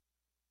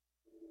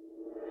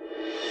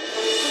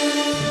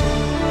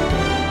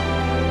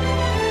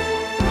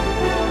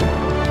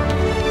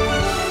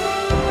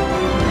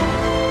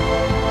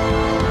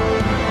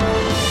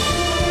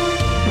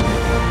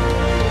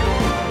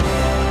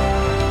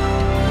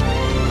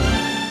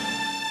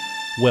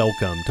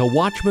Welcome to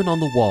Watchmen on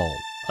the Wall,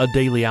 a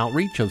daily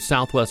outreach of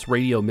Southwest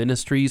Radio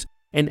Ministries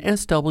and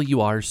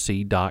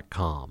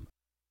SWRC.com.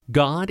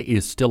 God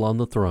is still on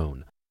the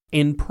throne,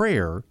 and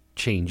prayer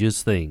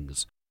changes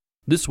things.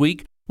 This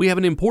week, we have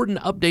an important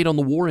update on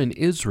the war in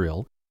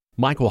Israel.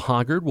 Michael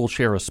Hoggard will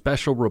share a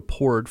special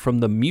report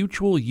from the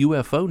Mutual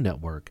UFO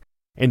Network,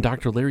 and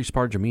Dr. Larry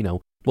Spargimino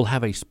will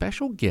have a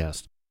special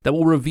guest that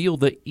will reveal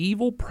the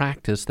evil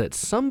practice that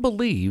some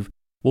believe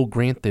will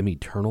grant them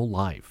eternal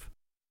life.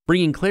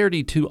 Bringing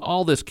clarity to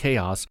all this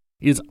chaos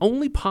is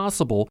only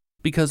possible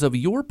because of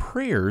your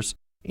prayers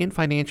and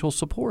financial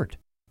support.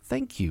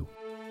 Thank you.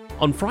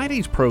 On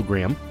Friday's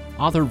program,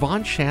 author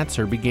Von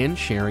Schatzer began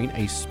sharing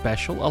a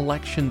special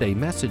Election Day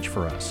message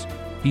for us.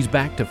 He's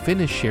back to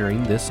finish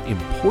sharing this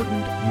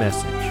important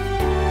message.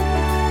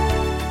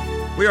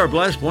 We are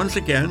blessed once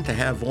again to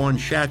have Von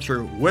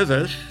Schatzer with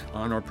us.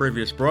 On our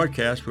previous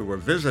broadcast, we were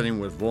visiting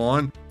with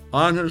Von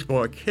on his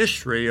book,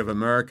 History of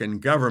American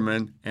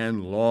Government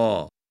and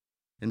Law.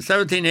 In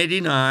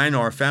 1789,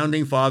 our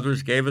founding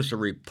fathers gave us a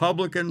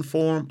republican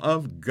form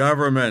of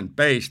government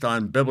based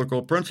on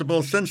biblical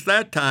principles. Since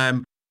that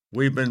time,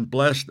 we've been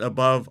blessed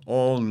above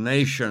all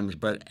nations.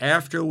 But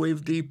after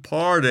we've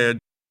departed,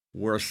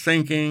 we're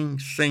sinking.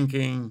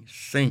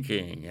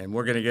 And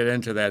we're going to get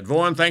into that.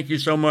 Vaughn, thank you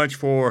so much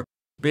for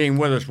being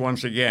with us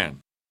once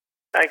again.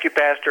 Thank you,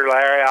 Pastor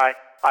Larry.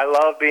 I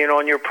love being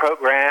on your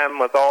program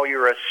with all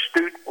your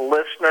astute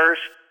listeners,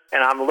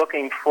 and I'm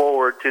looking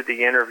forward to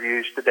the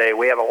interviews today.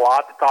 We have a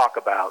lot to talk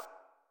about.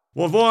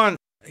 Well, Vaughn,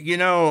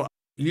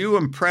 you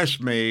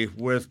impressed me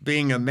with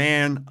being a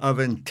man of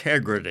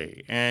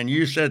integrity, and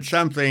you said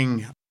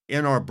something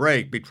in our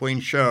break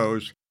between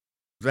shows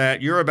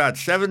that you're about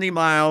 70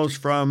 miles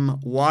from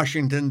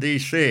Washington,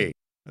 D.C.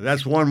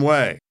 That's one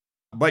way.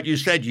 But you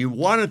said you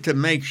wanted to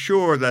make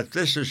sure that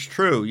this is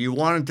true. You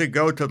wanted to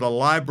go to the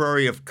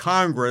Library of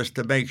Congress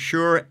to make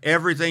sure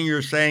everything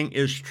you're saying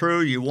is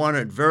true. You want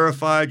it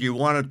verified. You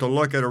wanted to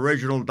look at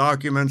original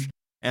documents,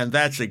 and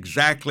that's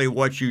exactly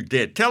what you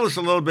did. Tell us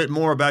a little bit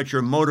more about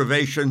your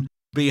motivation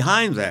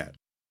behind that.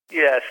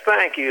 Yes,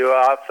 thank you.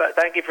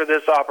 Thank you for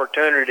this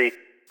opportunity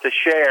to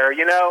share.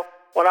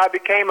 When I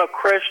became a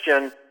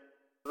Christian,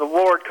 the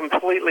Lord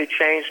completely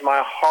changed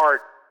my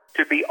heart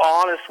to be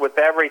honest with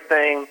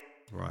everything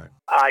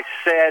I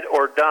said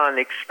or done,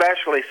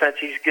 especially since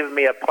He's given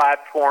me a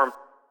platform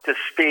to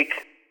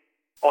speak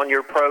on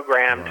your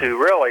program to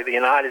really the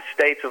United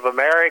States of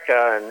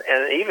America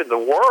and even the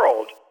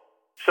world.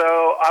 So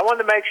I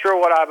wanted to make sure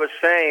what I was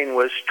saying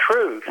was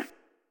truth.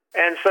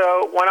 And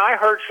so when I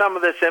heard some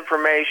of this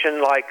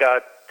information, like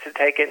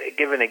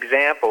give an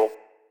example,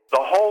 the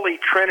Holy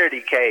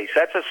Trinity case,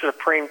 that's a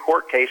Supreme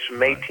Court case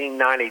from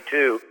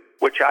 1892,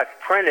 which I've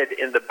printed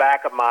in the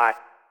back of my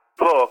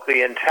book,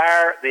 the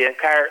entire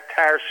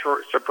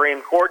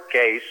Supreme Court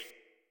case.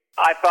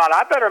 I thought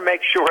I better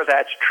make sure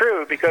that's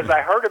true because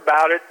I heard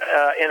about it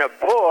in a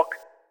book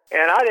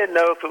and I didn't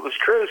know if it was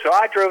true. So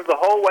I drove the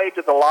whole way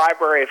to the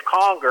Library of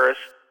Congress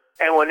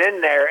and went in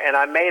there and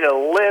I made a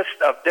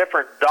list of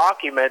different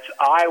documents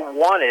I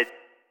wanted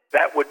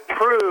that would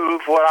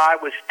prove what I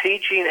was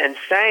teaching and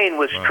saying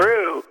was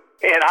true.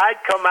 And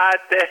I'd come out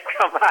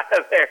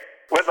of there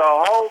with a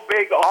whole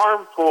big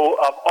armful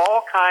of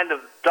all kind of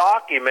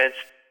documents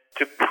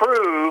to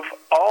prove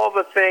all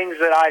the things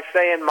that I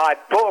say in my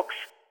books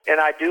and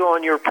I do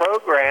on your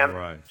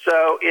program.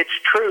 So it's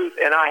truth,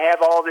 and I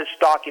have all this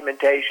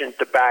documentation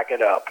to back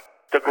it up,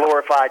 to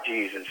glorify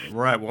Jesus.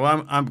 Right.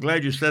 Well, I'm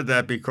glad you said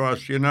that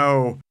because, I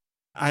know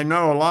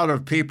a lot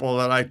of people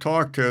that I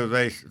talk to,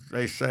 they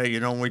say,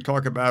 when we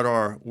talk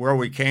about where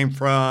we came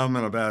from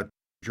and about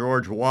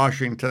George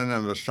Washington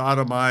and the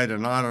sodomite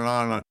and on and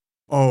on.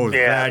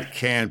 That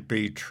can't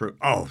be true.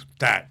 Oh,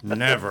 that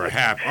never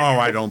happened. Oh,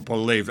 I don't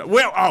believe that.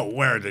 Well,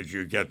 where did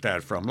you get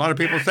that from? A lot of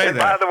people say that.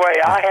 By the way,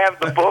 I have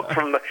the book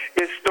from the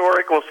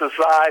Historical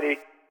Society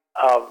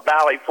of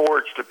Valley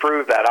Forge to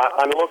prove that.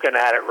 I'm looking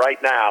at it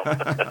right now.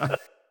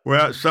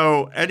 Well,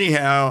 so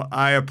anyhow,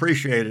 I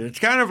appreciate it. It's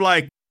kind of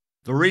like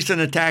the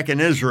recent attack in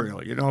Israel.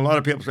 A lot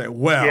of people say,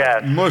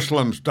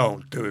 Muslims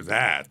don't do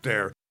that.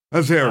 They're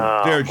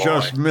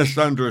just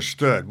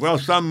misunderstood. Well,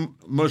 some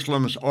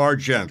Muslims are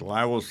gentle,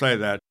 I will say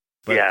that.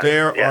 But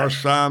there are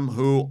some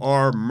who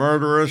are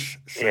murderous,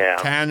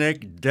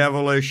 satanic,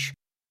 devilish.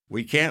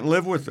 We can't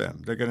live with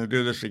them. They're going to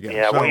do this again.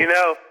 Yeah,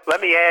 let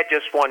me add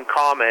just one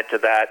comment to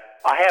that.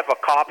 I have a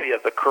copy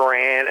of the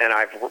Quran, and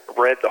I've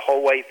read the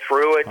whole way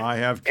through it. I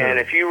have too. And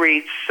if you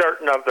read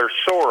certain of their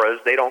surahs,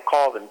 they don't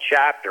call them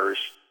chapters,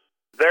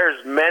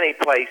 there's many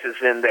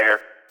places in there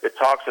that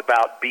talks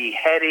about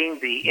beheading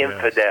the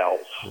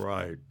infidels.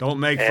 Right. Don't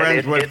make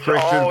friends with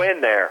Christians. It's all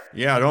in there.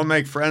 Yeah, don't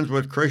make friends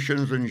with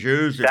Christians and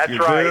Jews. If you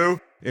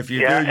do,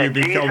 you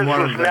become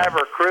one of them. Jesus was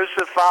never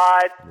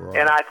crucified. Right.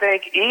 And I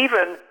think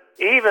even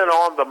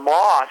on the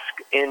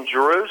mosque in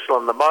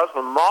Jerusalem, the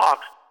Muslim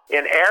mosque,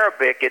 in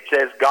Arabic, it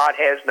says God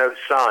has no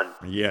son.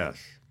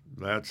 Yes,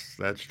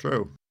 that's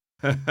true.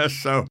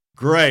 So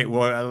great.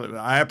 Well,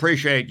 I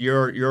appreciate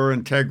your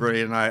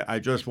integrity, and I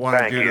just wanted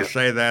Thank you you. to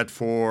say that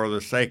for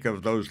the sake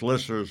of those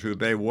listeners who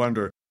may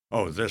wonder,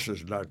 oh, this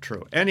is not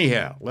true.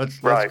 Anyhow,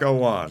 let's Right.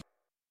 go on.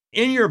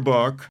 In your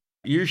book,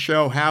 you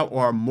show how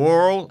our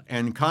moral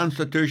and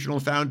constitutional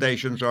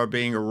foundations are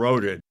being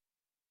eroded.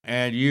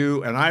 And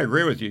I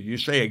agree with you, you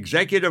say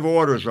executive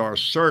orders are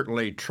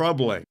certainly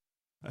troubling.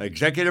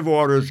 Executive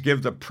orders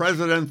give the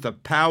president the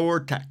power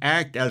to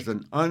act as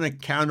an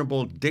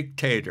unaccountable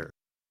dictator.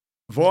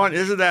 Vaughn,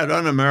 isn't that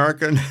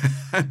un-American?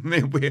 I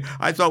mean,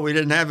 I thought we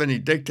didn't have any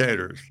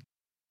dictators.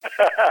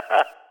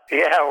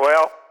 Yeah,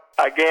 well,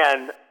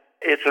 again,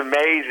 it's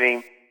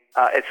amazing.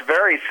 It's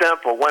very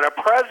simple. When a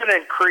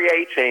president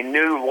creates a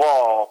new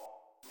law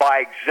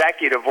by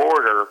executive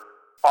order,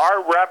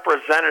 our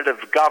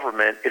representative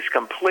government is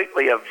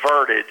completely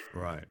averted.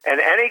 Right.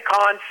 And any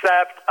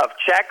concept of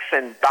checks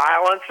and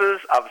balances,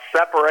 of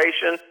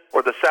separation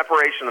or the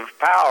separation of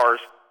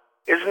powers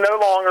is no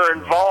longer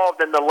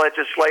involved in the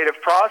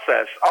legislative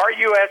process. Our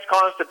U.S.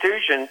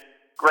 Constitution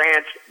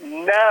grants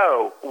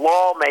no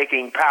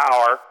lawmaking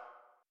power,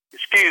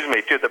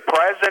 to the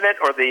president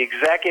or the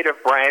executive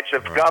branch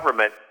of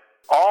government.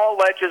 All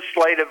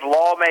legislative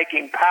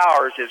lawmaking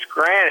powers is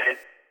granted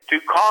to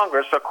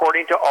Congress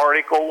according to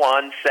Article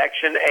 1,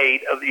 Section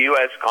 8 of the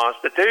U.S.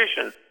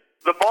 Constitution.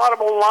 The bottom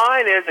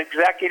line is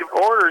executive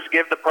orders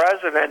give the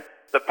president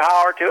the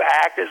power to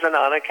act as an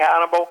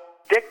unaccountable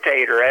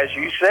dictator, as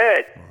you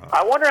said.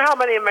 I wonder how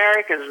many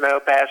Americans know,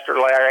 Pastor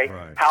Larry,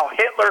 how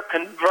Hitler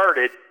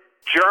converted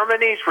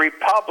Germany's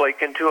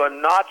republic into a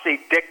Nazi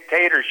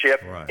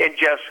dictatorship in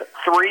just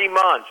 3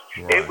 months.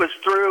 It was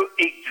through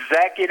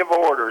executive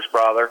orders,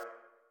 brother.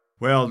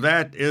 Well,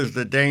 that is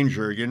the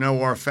danger. You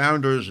know, our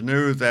founders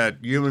knew that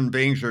human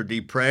beings are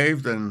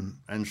depraved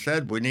and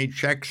said we need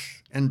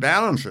checks and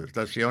balances.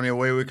 That's the only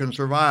way we can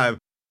survive.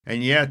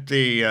 And yet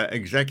the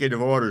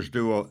executive orders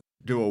do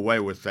away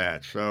with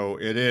that. So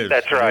it is.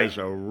 That's right. It is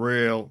a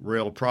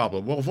real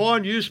problem. Well,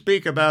 Vaughn, you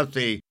speak about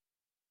the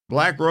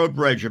Black Robe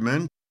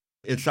Regiment.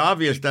 It's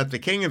obvious that the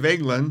King of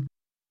England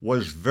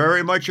was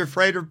very much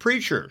afraid of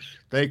preachers.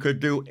 They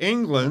could do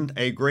England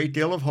a great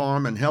deal of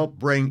harm and help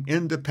bring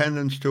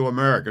independence to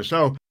America.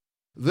 So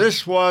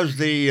this was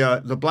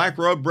the Black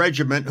Robe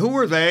Regiment. Who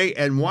were they,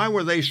 and why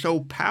were they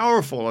so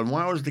powerful, and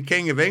why was the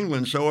King of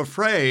England so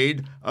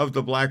afraid of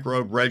the Black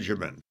Robe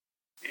Regiment?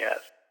 Yes.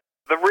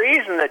 The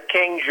reason that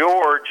King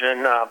George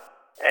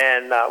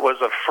was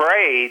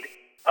afraid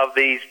of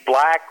these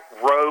Black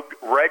Robe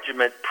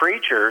Regiment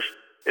preachers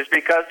is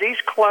because these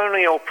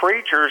colonial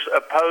preachers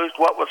opposed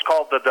what was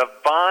called the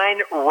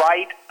divine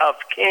right of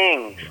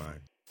kings. Right.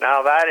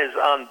 Now, that is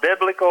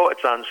unbiblical,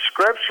 it's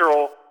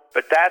unscriptural,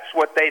 but that's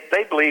what they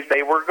believed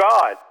they were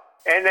God.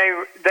 And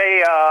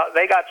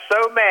they got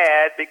so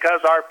mad because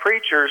our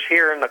preachers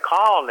here in the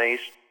colonies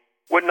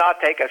would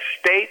not take a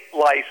state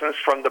license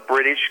from the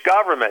British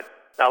government.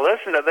 Now,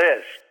 listen to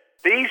this.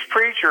 These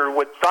preachers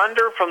would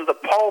thunder from the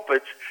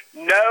pulpits,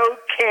 no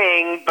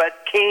king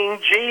but King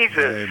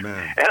Jesus.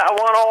 Amen. And I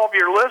want all of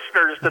your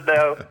listeners to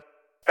know,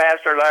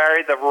 Pastor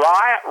Larry, the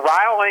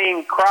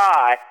rallying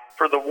cry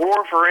for the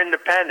war for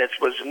independence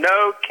was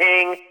no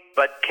king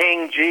but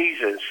King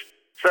Jesus.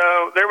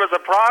 So there was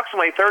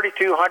approximately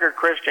 3,200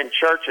 Christian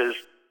churches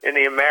in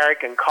the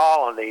American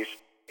colonies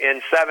in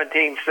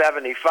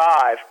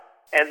 1775.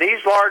 And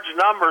these large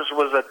numbers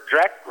was a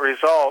direct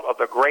result of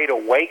the Great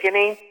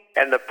Awakening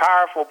and the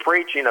powerful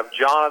preaching of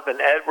Jonathan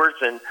Edwards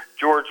and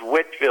George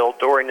Whitefield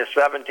during the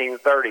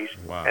 1730s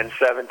and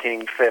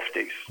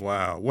 1750s.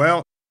 Wow.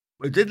 Well,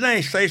 didn't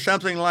they say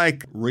something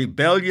like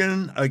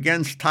rebellion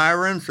against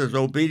tyrants is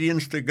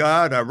obedience to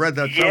God? I read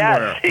that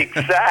somewhere. Yes,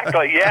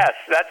 exactly. Yes,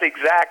 that's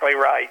exactly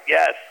right.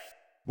 Yes.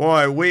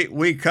 Boy,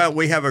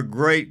 we have a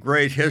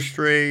great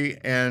history,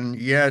 and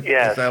yet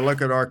as I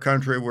look at our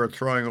country, we're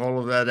throwing all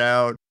of that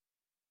out.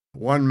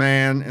 One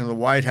man in the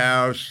White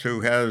House who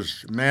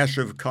has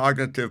massive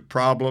cognitive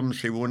problems.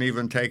 He won't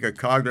even take a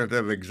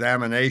cognitive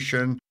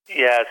examination.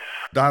 Yes.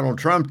 Donald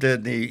Trump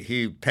did.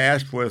 He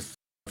passed with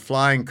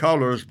flying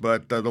colors,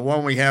 but the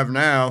one we have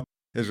now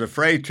is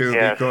afraid to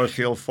because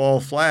he'll fall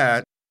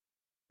flat.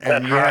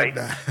 And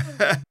That's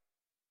yet,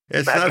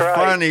 it's not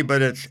funny,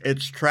 but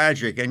it's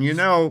tragic. And you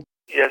know,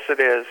 yes, it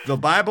is. The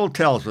Bible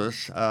tells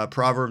us,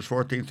 Proverbs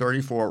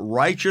 14:34,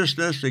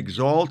 righteousness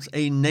exalts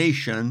a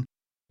nation,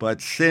 but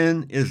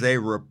sin is a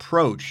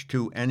reproach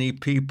to any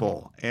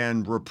people.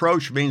 And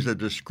reproach means a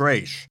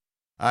disgrace.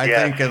 I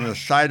think in the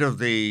sight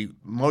of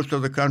most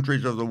of the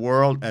countries of the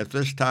world at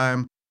this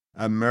time,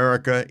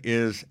 America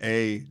is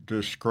a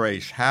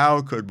disgrace.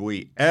 How could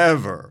we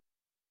ever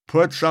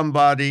put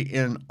somebody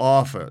in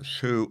office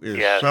who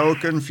is so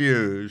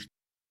confused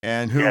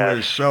and who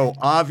is so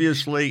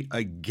obviously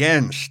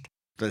against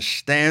the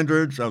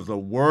standards of the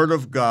Word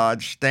of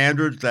God,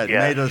 standards that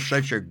made us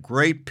such a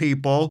great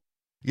people?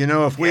 You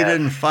know, if we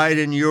didn't fight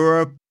in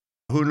Europe,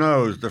 who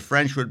knows? The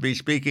French would be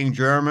speaking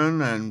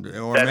German,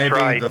 or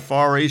maybe the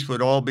Far East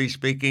would all be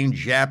speaking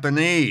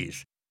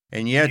Japanese.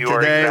 And yet You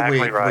are today exactly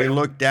we right.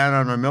 look down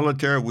on our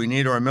military. We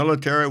need our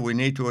military. We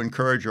need to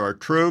encourage our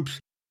troops.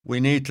 We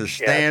need to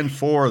stand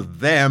for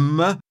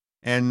them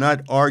and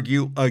not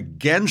argue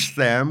against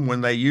them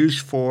when they use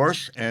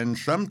force. And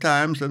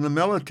sometimes in the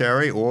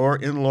military or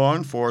in law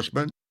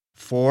enforcement,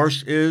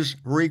 force is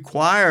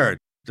required.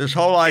 This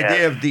whole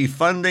idea of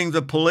defunding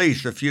the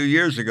police a few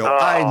years ago,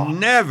 I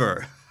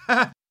never.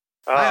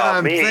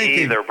 I'm me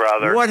thinking, either,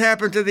 brother. what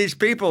happened to these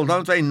people?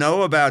 Don't they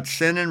know about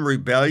sin and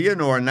rebellion?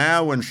 Or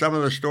now in some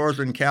of the stores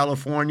in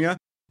California,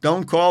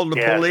 don't call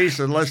the police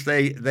unless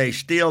they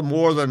steal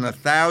more than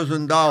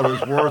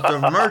 $1,000 worth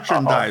of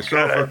merchandise.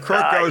 So if a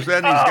crook goes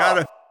in,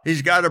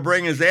 he's got to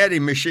bring his addie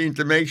machine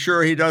to make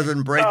sure he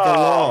doesn't break the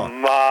law.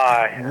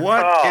 My.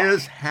 What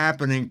is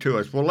happening to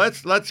us? Well,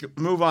 let's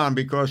move on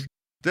because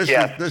this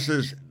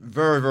is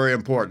very, very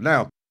important.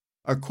 Now,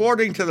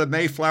 according to the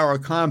Mayflower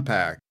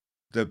Compact,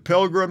 the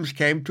Pilgrims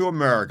came to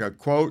America,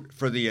 quote,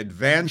 for the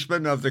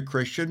advancement of the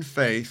Christian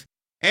faith,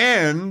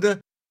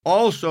 and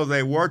also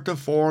they were to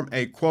form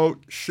a,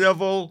 quote,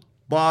 civil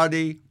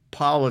body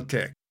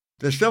politic.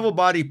 The civil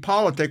body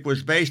politic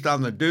was based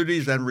on the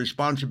duties and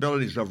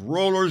responsibilities of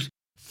rulers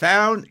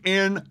found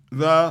in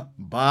the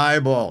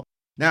Bible.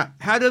 Now,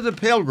 how do the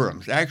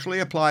Pilgrims actually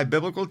apply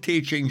biblical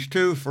teachings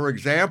to, for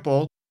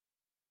example,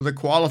 the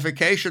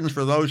qualifications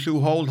for those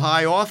who hold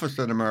high office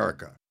in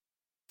America?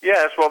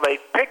 Yes, well, they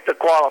picked the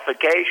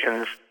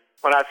qualifications.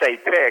 When I say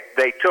picked,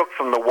 they took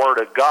from the Word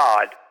of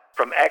God,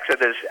 from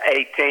Exodus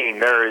 18.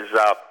 There is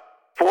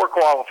 4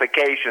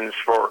 qualifications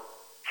for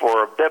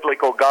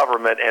biblical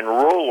government and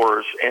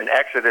rulers in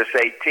Exodus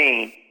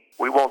 18.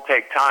 We won't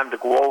take time to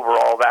go over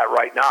all that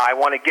right now. I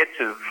want to get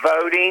to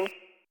voting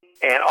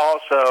and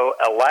also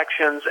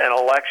elections and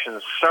election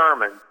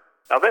sermon.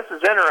 Now, this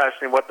is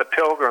interesting what the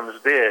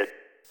Pilgrims did.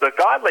 The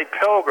godly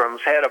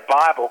Pilgrims had a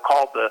Bible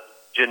called the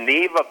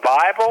Geneva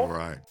Bible.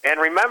 Right. And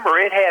remember,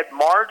 it had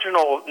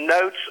marginal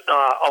notes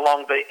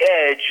along the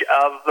edge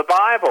of the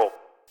Bible.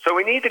 So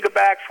we need to go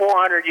back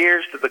 400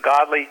 years to the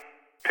godly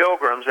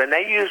Pilgrims, and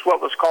they used what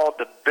was called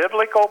the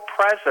biblical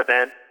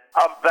precedent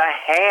of the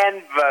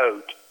hand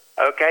vote.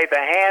 Okay, the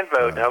hand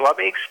vote. Now, let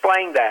me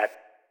explain that.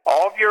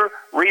 All of your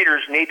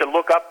readers need to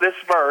look up this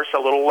verse a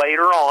little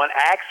later on,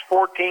 Acts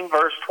 14,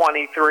 verse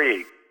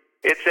 23.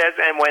 It says,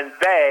 and when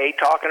they,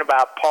 talking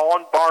about Paul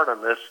and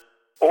Barnabas,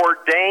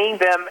 ordained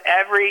them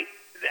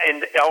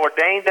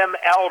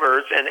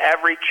elders in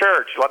every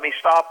church. Let me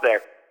stop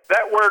there.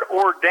 That word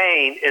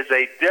ordained is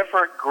a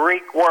different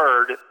Greek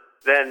word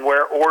than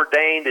where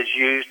ordained is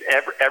used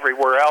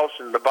everywhere else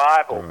in the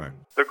Bible. Right.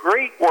 The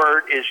Greek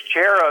word is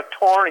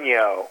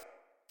cheratornio,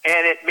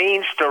 and it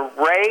means to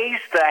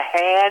raise the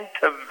hand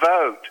to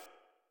vote.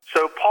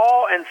 So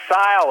Paul and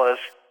Silas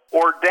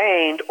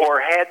ordained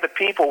or had the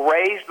people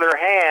raise their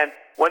hand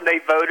when they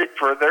voted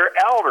for their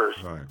elders.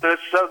 Right.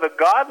 So the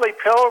godly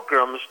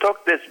Pilgrims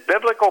took this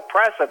biblical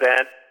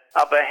precedent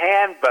of a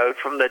hand vote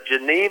from the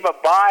Geneva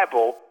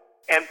Bible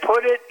and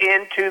put it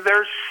into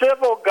their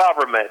civil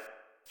government.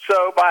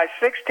 So by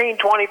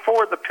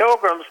 1624, the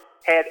Pilgrims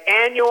had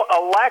annual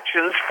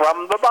elections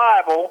from the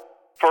Bible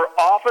for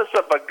office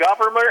of a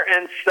governor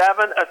and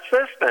 7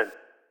 assistants.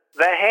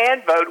 The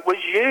hand vote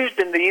was used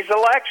in these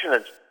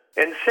elections.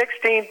 In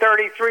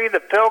 1633, the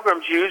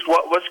Pilgrims used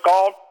what was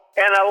called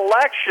an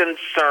election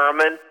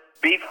sermon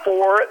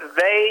before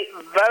they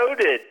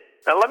voted.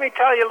 Now, let me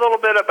tell you a little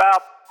bit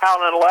about how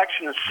an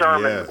election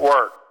sermon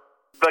worked.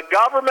 The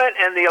government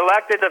and the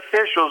elected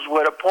officials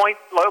would appoint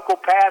local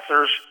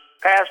pastors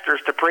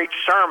to preach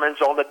sermons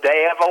on the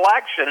day of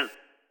election.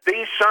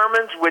 These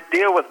sermons would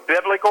deal with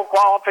biblical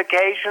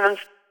qualifications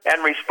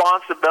and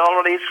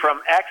responsibilities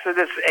from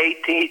Exodus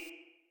 18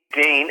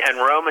 and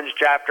Romans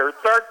chapter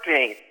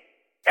 13.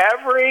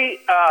 Every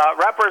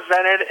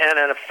representative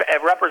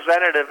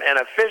and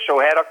official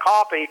had a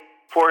copy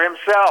for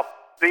himself.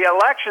 The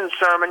election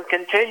sermon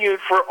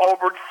continued for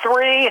over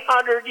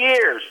 300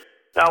 years.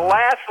 Now,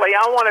 lastly,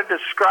 I want to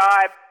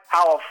describe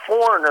how a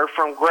foreigner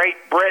from Great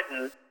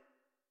Britain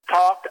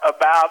talked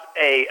about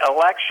a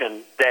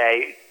election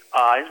day.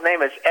 His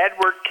name is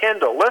Edward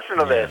Kendall. Listen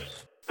to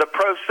this. The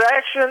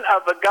procession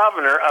of the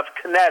governor of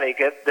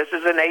Connecticut, this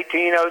is in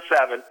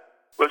 1807,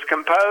 was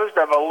composed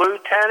of a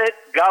lieutenant,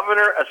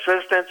 governor,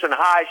 assistants, and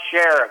high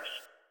sheriffs.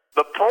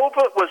 The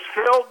pulpit was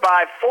filled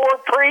by 4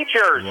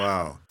 preachers.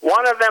 Wow.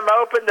 One of them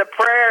opened the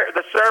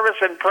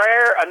service in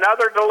prayer.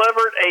 Another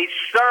delivered a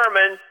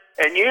sermon,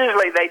 and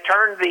usually they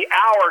turned the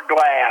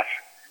hourglass.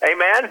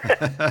 Amen?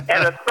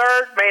 And the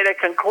third made a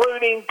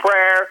concluding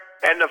prayer,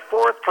 and the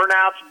fourth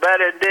pronounced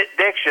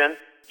benediction.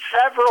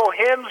 Several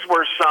hymns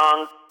were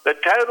sung. The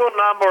total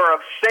number of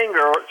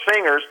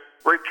singers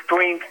were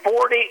between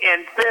 40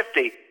 and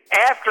 50.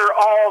 After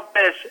all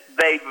this,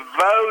 they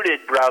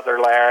voted, Brother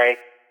Larry.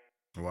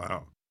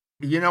 Wow.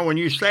 You know, when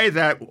you say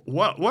that,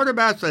 what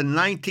about the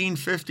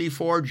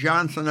 1954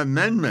 Johnson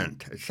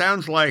Amendment? It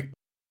sounds like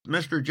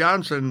Mr.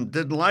 Johnson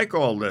didn't like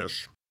all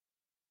this.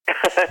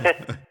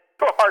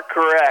 You are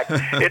correct.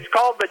 It's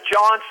called the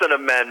Johnson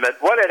Amendment.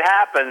 What had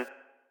happened,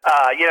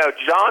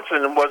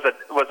 Johnson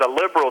was a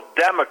liberal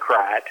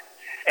Democrat,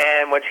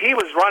 And when he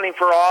was running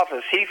for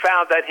office, he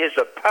found that his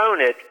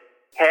opponent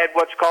had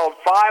what's called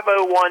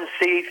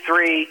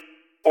 501c3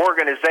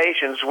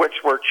 organizations, which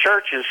were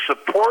churches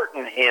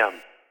supporting him.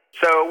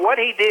 So what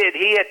he did,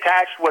 he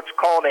attached what's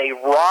called a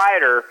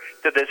rider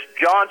to this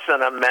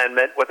Johnson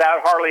Amendment without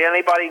hardly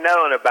anybody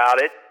knowing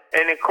about it.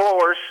 And, of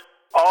course,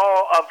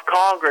 all of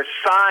Congress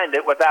signed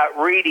it without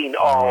reading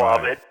all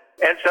of it.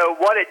 And so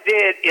what it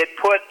did, it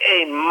put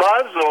a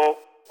muzzle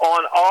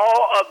on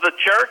all of the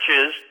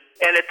churches,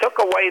 and it took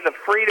away the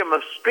freedom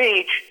of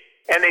speech.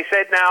 And they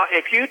said, now,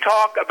 if you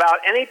talk about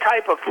any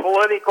type of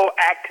political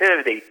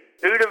activity,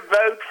 who to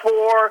vote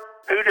for,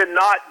 who to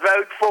not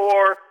vote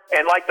for,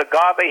 and like the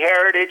godly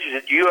heritage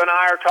that you and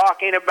I are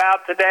talking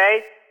about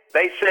today,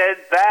 they said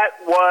that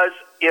was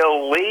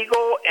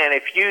illegal, and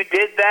if you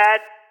did that,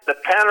 the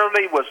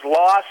penalty was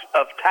loss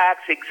of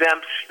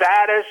tax-exempt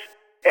status,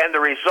 and the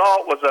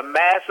result was a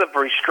massive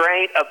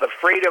restraint of the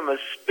freedom of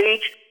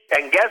speech.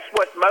 And guess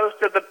what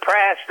most of the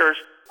pastors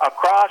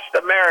across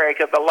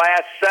America the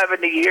last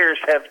 70 years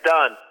have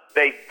done?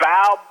 They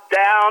bowed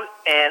down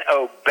and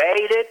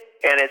obeyed it,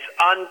 and it's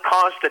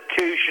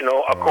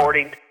unconstitutional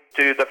according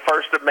to the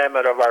First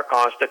Amendment of our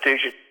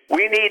Constitution.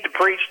 We need to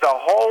preach the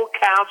whole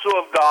counsel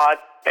of God,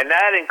 and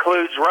that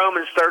includes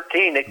Romans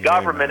 13, that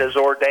government is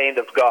ordained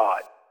of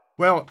God.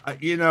 Well, Sorry,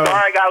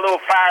 I got a little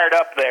fired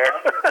up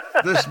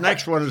there. This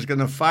next one is going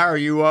to fire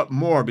you up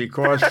more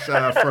because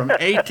from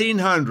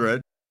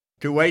 1800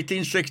 to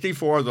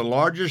 1864, the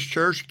largest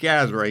church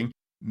gathering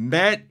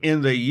met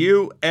in the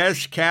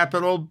U.S.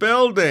 Capitol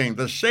building.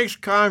 The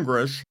Sixth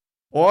Congress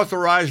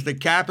authorized the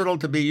Capitol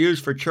to be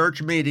used for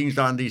church meetings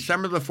on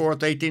December the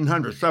 4th,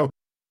 1800. So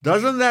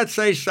doesn't that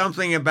say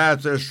something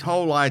about this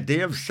whole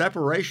idea of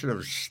separation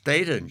of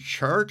state and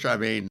church? I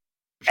mean,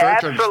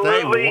 church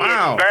absolutely. And state,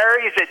 wow. It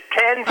buries it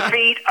 10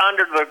 feet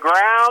under the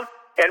ground.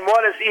 And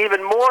what is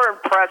even more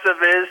impressive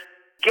is,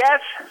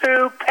 guess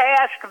who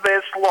passed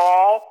this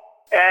law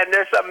and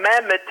this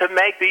amendment to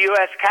make the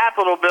U.S.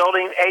 Capitol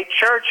building a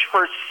church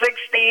for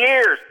 60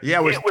 years? Yeah,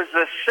 it was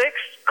the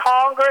Sixth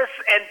Congress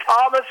and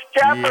Thomas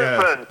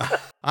Jefferson.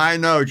 Yes. I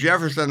know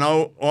Jefferson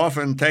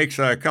often takes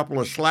a couple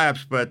of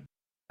slaps, but,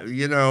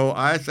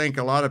 I think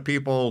a lot of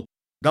people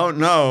don't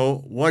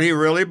know what he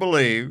really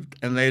believed,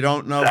 and they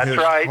don't know his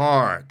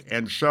heart.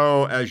 And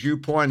so, as you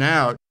point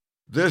out,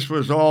 this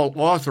was all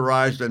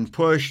authorized and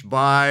pushed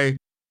by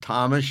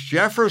Thomas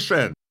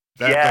Jefferson.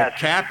 That the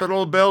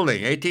Capitol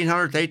building,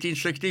 1800 to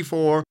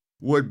 1864,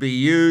 would be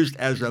used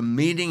as a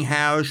meeting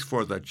house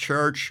for the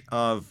Church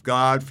of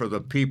God, for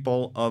the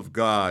people of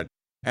God.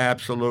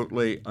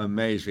 Absolutely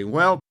amazing.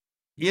 Well,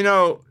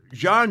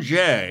 John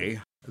Jay,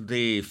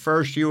 the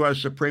first U.S.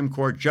 Supreme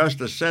Court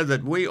Justice, said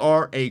that we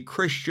are a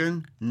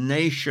Christian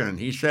nation.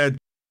 He said,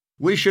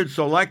 we should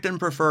select and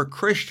prefer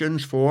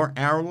Christians for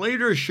our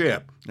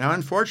leadership. Now,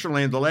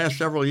 unfortunately, in the last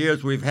several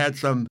years, we've had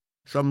some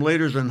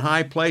leaders in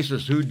high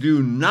places who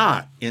do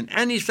not, in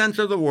any sense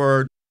of the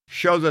word,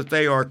 show that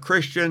they are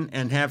Christian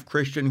and have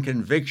Christian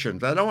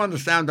convictions. I don't want to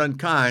sound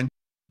unkind,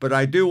 but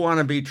I do want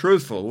to be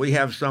truthful. We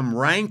have some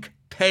rank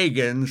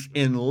pagans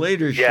in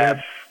leadership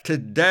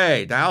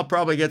today. Now, I'll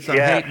probably get some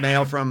hate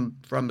mail from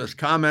this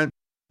comment,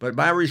 but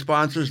my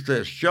response is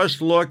this.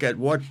 Just look at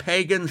what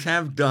pagans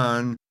have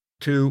done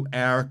to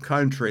our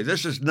country.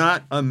 This is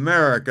not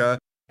America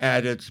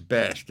at its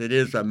best. It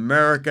is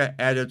America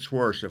at its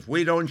worst. If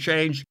we don't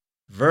change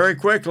very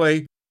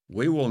quickly,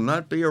 we will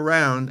not be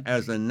around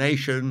as a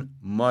nation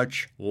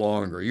much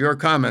longer. Your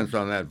comments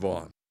on that,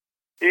 Vaughn?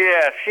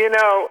 Yes,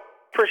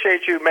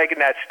 appreciate you making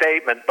that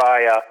statement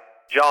by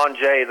John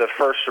Jay, the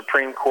first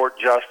Supreme Court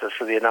Justice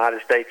of the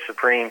United States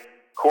Supreme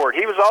Court.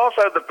 He was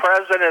also the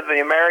president of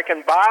the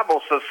American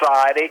Bible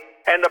Society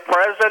and the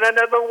president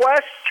of the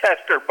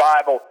Westchester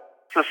Bible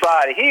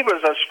Society. He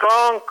was a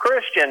strong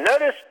Christian.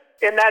 Notice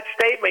in that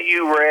statement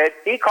you read,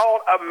 he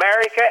called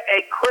America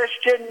a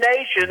Christian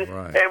nation,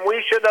 and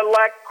we should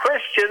elect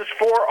Christians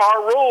for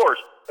our rulers.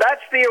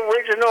 That's the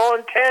original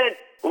intent.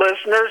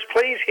 Listeners,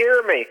 please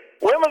hear me.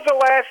 When was the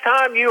last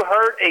time you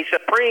heard a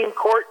Supreme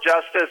Court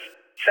justice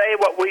say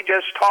what we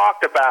just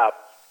talked about?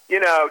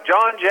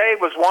 John Jay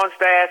was once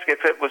asked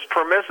if it was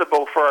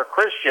permissible for a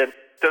Christian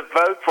to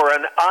vote for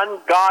an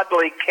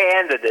ungodly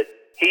candidate.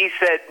 He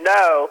said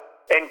no,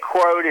 and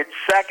quoted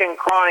 2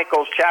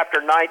 Chronicles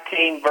chapter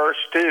 19, verse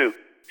 2.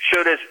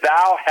 Shouldest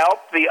thou help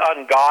the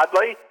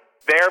ungodly?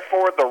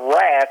 Therefore the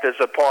wrath is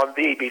upon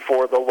thee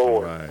before the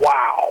Lord. Right.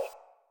 Wow.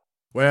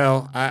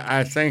 Well,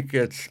 I think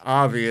it's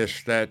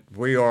obvious that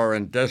we are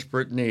in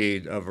desperate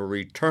need of a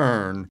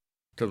return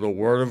to the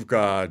Word of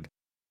God.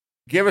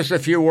 Give us a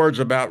few words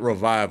about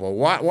revival.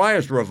 Why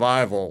is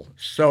revival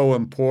so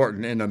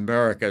important in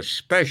America,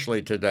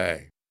 especially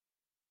today?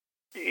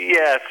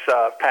 Yes,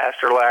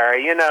 Pastor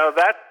Larry.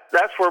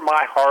 That's where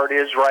my heart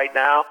is right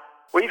now.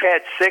 We've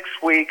had 6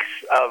 weeks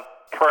of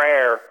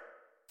prayer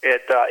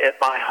at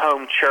my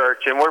home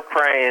church, and we're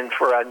praying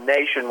for a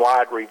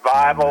nationwide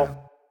revival. Amen.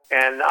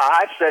 And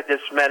I've said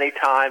this many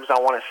times. I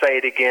want to say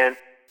it again.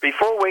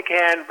 Before we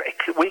can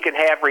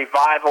have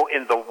revival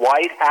in the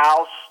White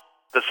House,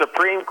 the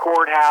Supreme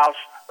Court House,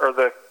 or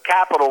the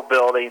Capitol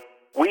building.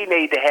 We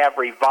need to have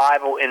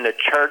revival in the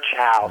church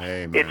house.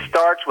 Amen. It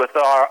starts with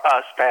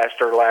us,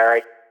 Pastor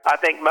Larry. I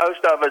think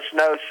most of us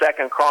know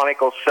 2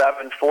 Chronicles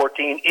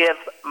 7:14. If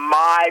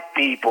my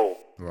people,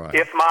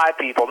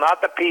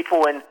 not the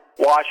people in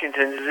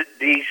Washington,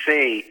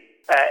 D.C.,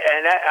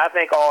 and I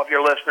think all of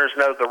your listeners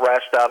know the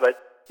rest of it.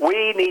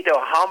 We need to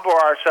humble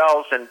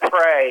ourselves and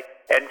pray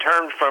and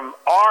turn from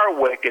our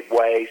wicked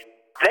ways.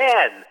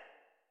 Then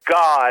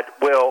God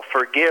will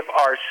forgive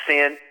our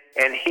sin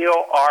and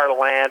heal our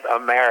land,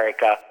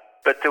 America.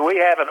 But do we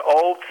have an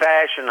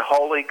old-fashioned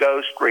Holy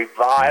Ghost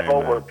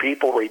revival where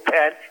people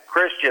repent?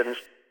 Christians,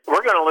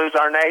 we're going to lose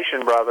our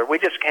nation, brother. We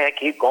just can't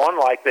keep going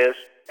like this.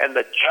 And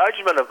the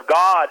judgment of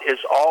God is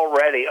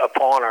already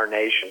upon our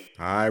nation.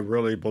 I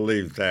really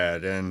believe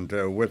that. And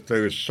with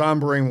those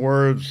sombering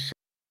words,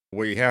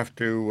 we have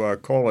to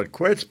call it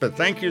quits. But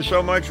thank you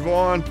so much,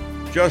 Vaughn.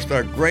 Just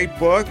a great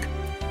book,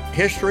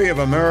 History of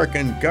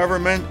American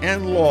Government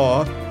and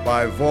Law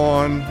by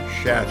Vaughn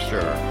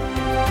Schatzer.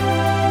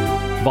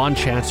 Vaughn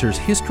Schatzer's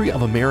History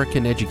of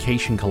American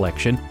Education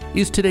collection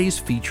is today's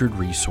featured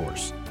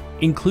resource.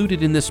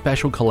 Included in this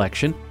special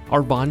collection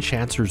are Vaughn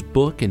Schatzer's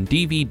book and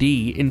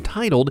DVD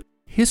entitled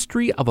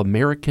History of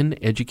American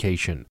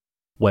Education,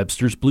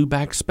 Webster's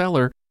Blueback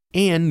Speller,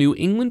 and New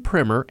England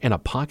Primer and a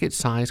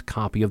pocket-sized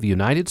copy of the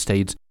United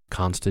States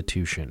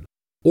Constitution.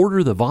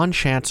 Order the Vaughn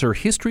Schatzer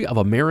History of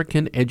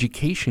American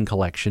Education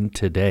collection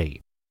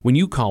today when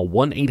you call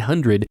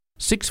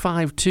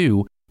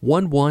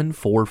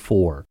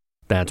 1-800-652-1144.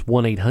 That's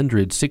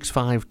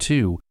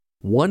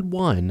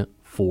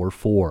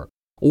 1-800-652-1144.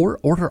 Or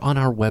order on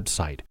our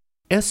website,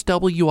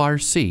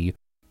 swrc.com.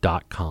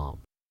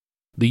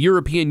 The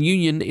European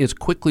Union is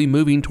quickly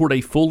moving toward a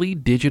fully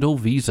digital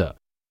visa.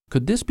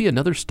 Could this be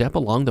another step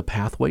along the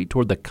pathway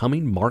toward the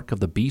coming mark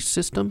of the beast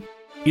system?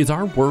 Is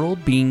our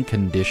world being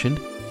conditioned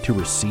to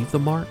receive the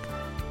mark?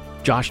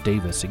 Josh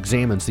Davis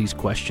examines these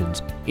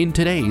questions in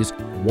today's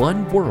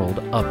One World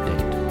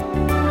Update.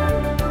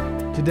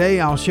 Today,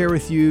 I'll share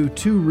with you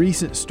two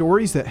recent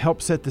stories that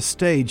help set the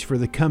stage for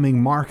the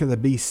coming mark of the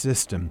beast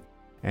system.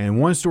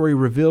 And one story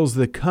reveals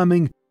the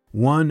coming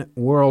one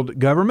world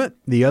government.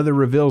 The other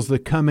reveals the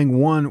coming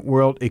one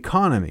world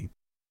economy.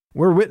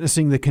 We're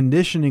witnessing the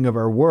conditioning of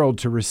our world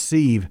to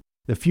receive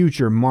the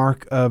future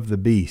mark of the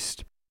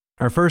beast.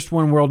 Our first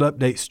One World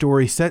Update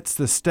story sets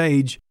the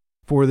stage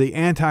for the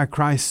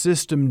Antichrist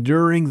system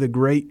during the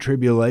Great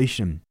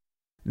Tribulation.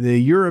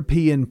 The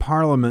European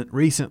Parliament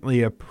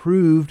recently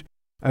approved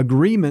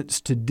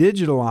agreements to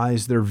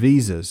digitalize their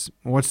visas.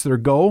 What's their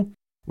goal?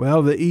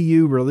 Well, the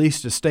EU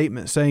released a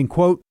statement saying,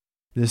 quote,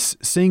 "This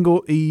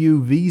single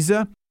EU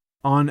visa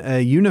on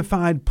a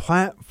unified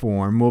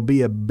platform will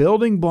be a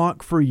building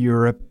block for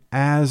Europe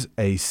as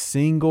a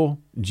single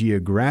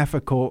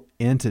geographical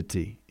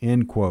entity,"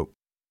 end quote.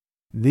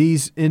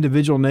 These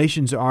individual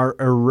nations are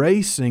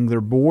erasing their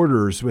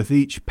borders with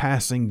each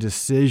passing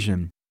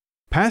decision.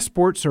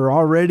 Passports are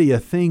already a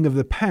thing of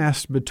the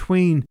past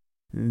between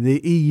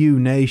the EU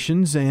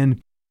nations,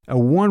 and a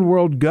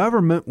one-world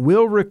government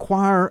will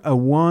require a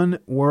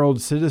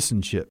one-world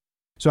citizenship.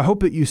 So I hope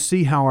that you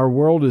see how our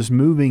world is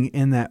moving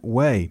in that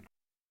way.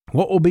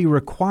 What will be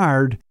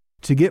required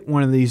to get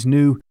one of these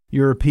new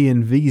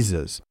European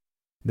visas?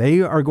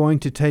 They are going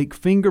to take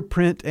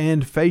fingerprint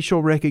and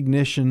facial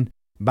recognition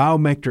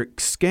biometric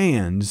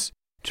scans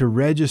to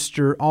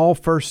register all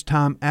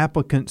first-time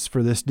applicants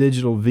for this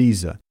digital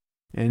visa.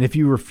 And if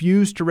you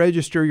refuse to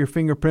register your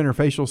fingerprint or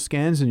facial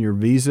scans, then your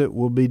visa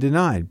will be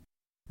denied.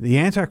 The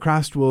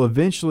Antichrist will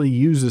eventually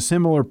use a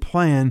similar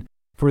plan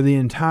for the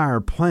entire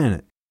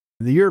planet.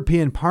 The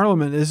European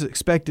Parliament is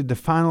expected to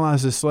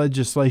finalize this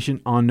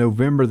legislation on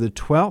November the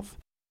 12th.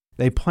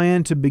 They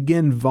plan to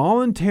begin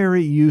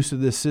voluntary use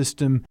of the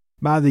system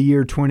by the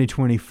year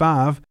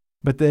 2025,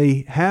 but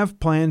they have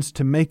plans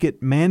to make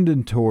it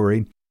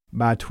mandatory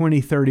by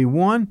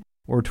 2031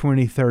 or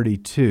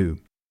 2032.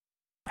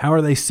 How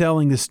are they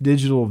selling this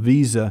digital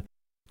visa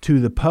to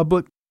the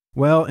public?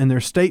 Well, in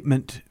their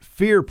statement,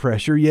 fear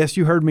pressure, yes,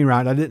 you heard me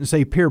right, I didn't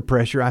say peer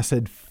pressure, I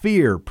said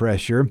fear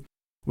pressure,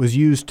 was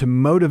used to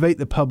motivate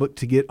the public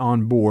to get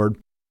on board.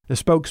 The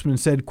spokesman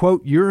said,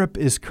 quote, "Europe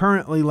is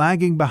currently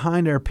lagging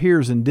behind our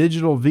peers in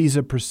digital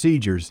visa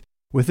procedures.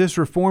 With this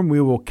reform, we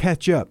will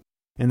catch up,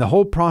 and the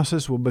whole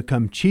process will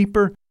become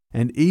cheaper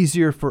and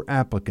easier for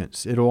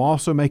applicants. It will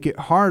also make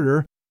it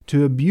harder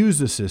to abuse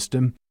the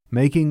system,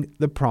 making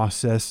the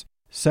process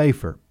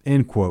safer,"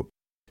 end quote.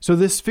 So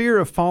this fear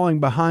of falling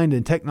behind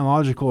in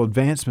technological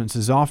advancements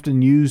is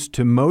often used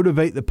to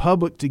motivate the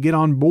public to get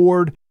on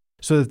board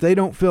so that they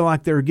don't feel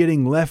like they're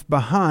getting left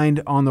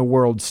behind on the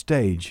world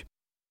stage.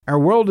 Our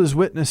world is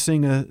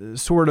witnessing a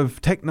sort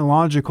of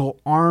technological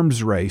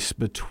arms race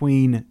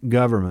between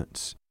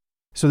governments.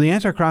 So the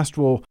Antichrist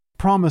will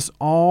promise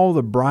all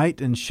the bright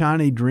and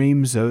shiny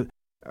dreams of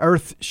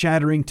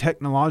earth-shattering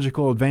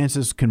technological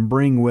advances can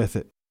bring with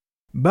it.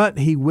 But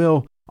he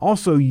will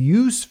also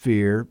use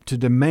fear to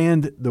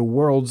demand the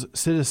world's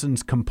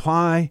citizens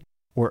comply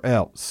or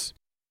else.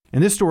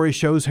 And this story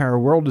shows how our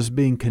world is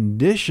being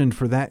conditioned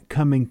for that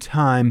coming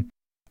time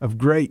of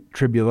great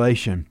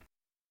tribulation.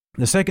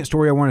 The second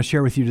story I want to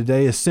share with you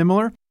today is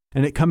similar,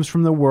 and it comes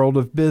from the world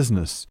of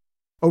business.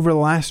 Over the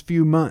last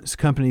few months,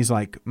 companies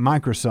like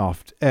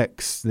Microsoft,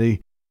 X,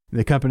 the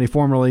company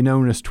formerly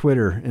known as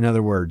Twitter, in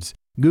other words,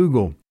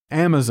 Google,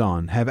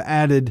 Amazon, have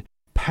added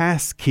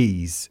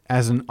passkeys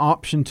as an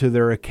option to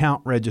their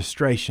account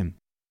registration.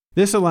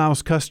 This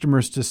allows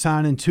customers to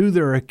sign into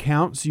their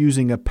accounts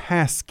using a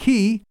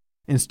passkey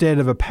instead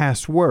of a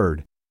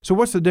password. So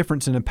what's the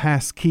difference in a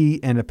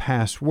passkey and a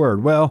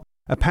password? Well,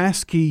 a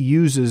passkey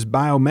uses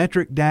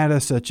biometric data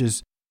such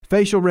as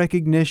facial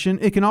recognition.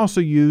 It can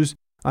also use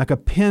like a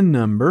PIN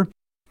number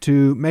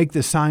to make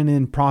the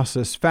sign-in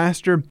process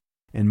faster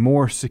and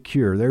more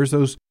secure. There's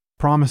those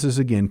promises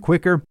again,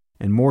 quicker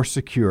and more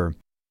secure.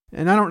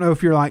 And I don't know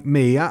if you're like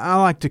me. I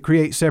like to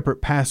create separate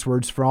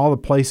passwords for all the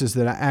places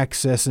that I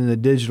access in the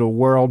digital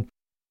world.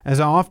 As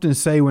I often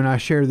say when I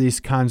share these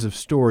kinds of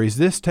stories,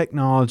 this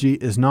technology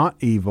is not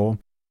evil.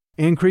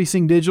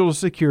 Increasing digital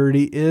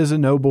security is a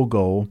noble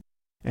goal.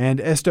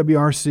 And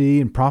SWRC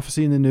and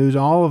Prophecy in the News,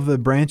 all of the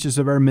branches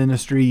of our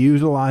ministry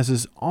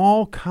utilizes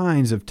all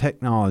kinds of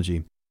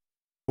technology.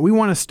 We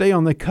want to stay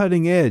on the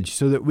cutting edge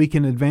so that we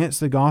can advance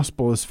the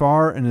gospel as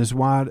far and as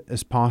wide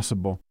as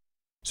possible.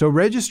 So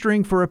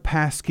registering for a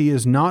passkey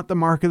is not the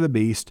mark of the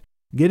beast.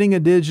 Getting a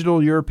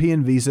digital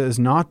European visa is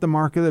not the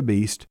mark of the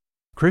beast.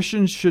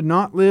 Christians should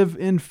not live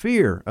in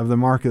fear of the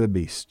mark of the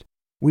beast.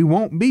 We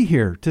won't be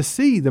here to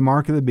see the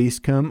mark of the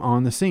beast come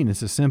on the scene.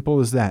 It's as simple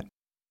as that.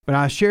 But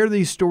I share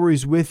these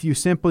stories with you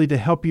simply to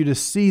help you to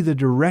see the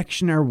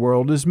direction our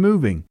world is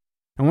moving.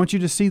 I want you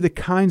to see the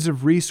kinds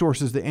of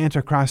resources the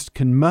Antichrist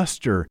can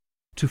muster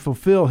to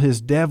fulfill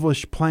his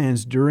devilish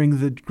plans during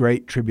the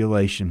Great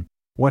Tribulation.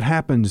 What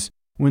happens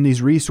when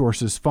these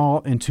resources fall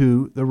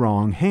into the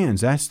wrong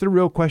hands? That's the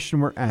real question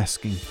we're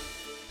asking.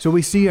 So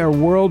we see our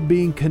world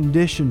being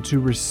conditioned to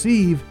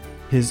receive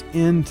his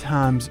end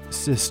times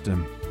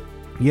system.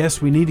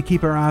 Yes, we need to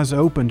keep our eyes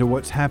open to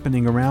what's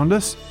happening around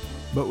us,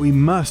 but we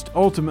must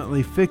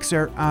ultimately fix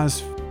our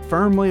eyes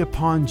firmly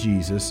upon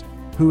Jesus,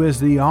 who is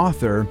the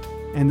author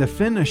and the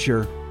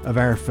finisher of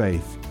our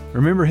faith.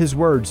 Remember his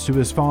words to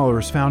his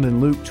followers found in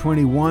Luke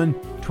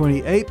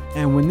 21:28,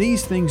 "And when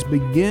these things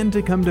begin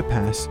to come to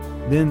pass,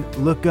 then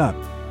look up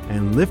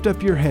and lift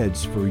up your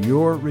heads, for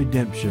your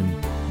redemption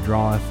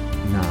draweth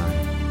nigh."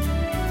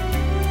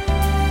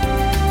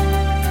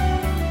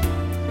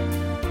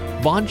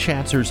 Von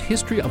Schatzer's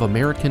History of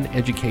American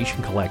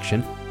Education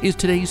collection is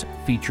today's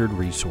featured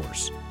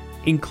resource.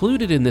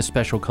 Included in this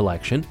special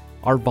collection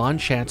are Von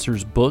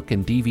Schatzer's book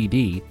and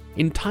DVD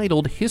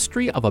entitled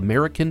History of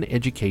American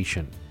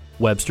Education,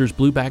 Webster's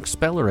Blueback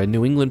Speller and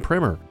New England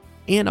Primer,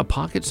 and a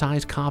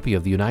pocket-sized copy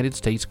of the United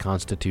States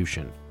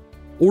Constitution.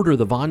 Order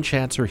the Von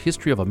Schatzer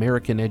History of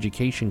American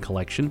Education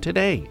collection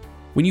today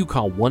when you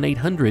call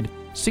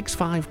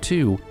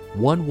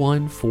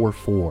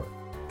 1-800-652-1144.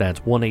 That's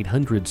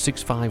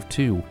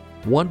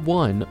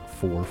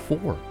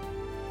 1-800-652-1144.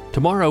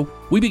 Tomorrow,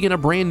 we begin a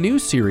brand new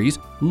series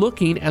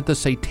looking at the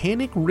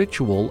satanic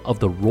ritual of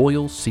the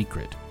royal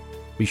secret.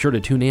 Be sure to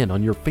tune in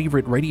on your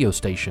favorite radio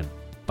station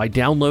by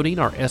downloading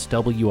our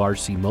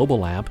SWRC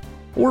mobile app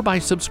or by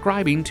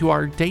subscribing to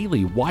our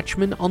daily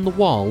Watchman on the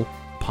Wall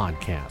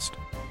podcast.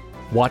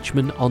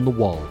 Watchman on the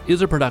Wall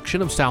is a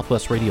production of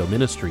Southwest Radio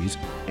Ministries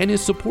and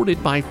is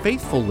supported by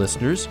faithful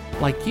listeners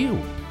like you.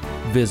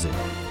 Visit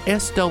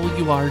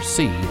swrc.com.